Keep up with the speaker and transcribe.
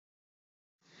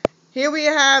Here we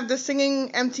have the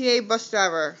singing MTA bus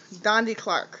driver, Dondi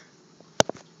Clark.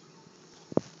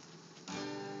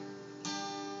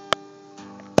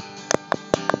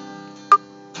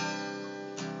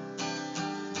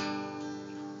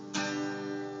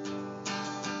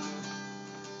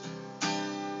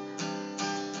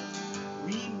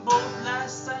 We both lie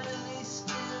silently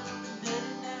still on the dead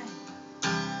night.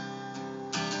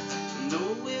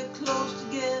 Nowhere close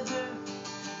together,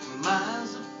 we're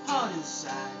miles apart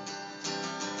inside.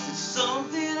 It's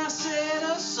something I said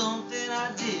or something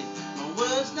I did, my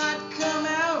words not come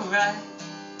out right.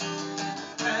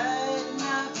 I tried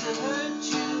not to hurt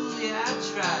you, yeah I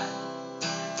tried.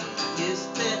 Guess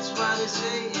that's why they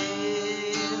say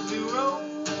every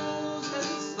rose has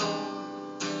its thorn.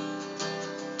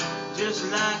 Just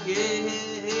like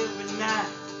every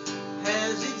night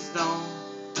has its dawn.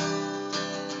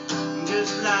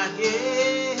 Just like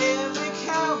every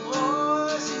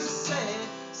cowboy sings a sad,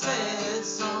 sad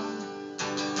song.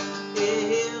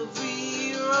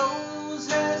 Every rose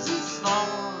has its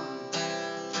thorn.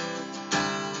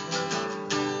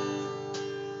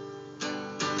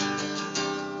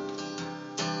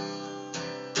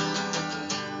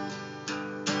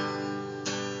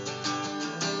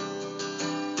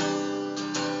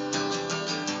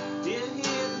 You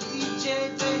hear the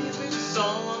DJ playing your favorite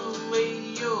song on the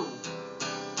radio.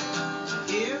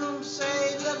 Hear him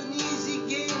say, love an easy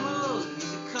game, oh,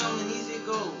 easy come and easy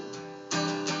go. I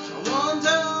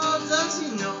wonder, does he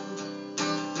know?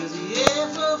 Has he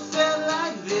ever felt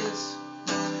like this?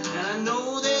 And I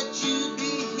know that you'd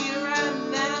be here right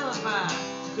now if I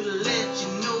could let you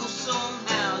know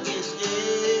somehow. Guess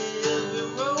every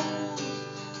rose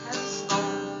has its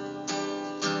thorn.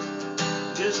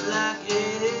 Just like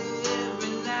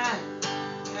every night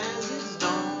has its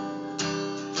dawn.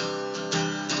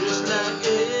 Just like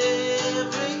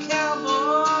every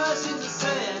cowboy sings a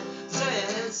sad,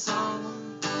 sad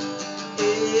song.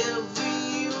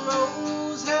 Every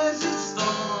rose has its thorn.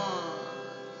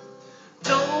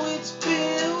 Though it's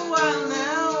been a while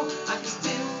now, I can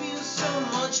still feel so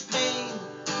much pain.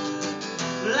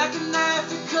 Like a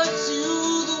knife it cuts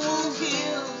you, the wound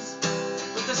heals,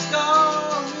 but the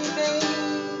scar remains.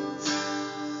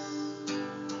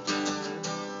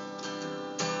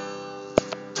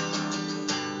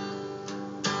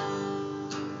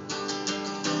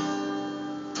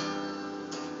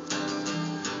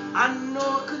 I know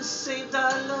I could have saved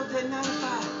our love that night if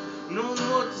I'd known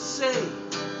what to say.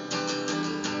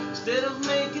 Instead of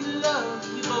making love,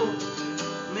 we both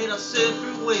made our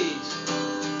separate ways.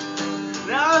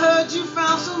 Now I heard you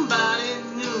found somebody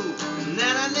new, and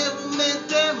that I never meant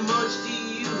that much to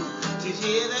you. To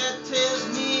hear that tears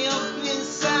me up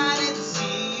inside, and to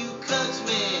see you cuts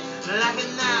me like a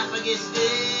knife. I guess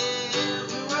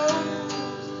every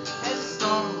rose has its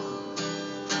thorn.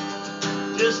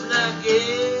 Just like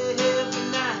every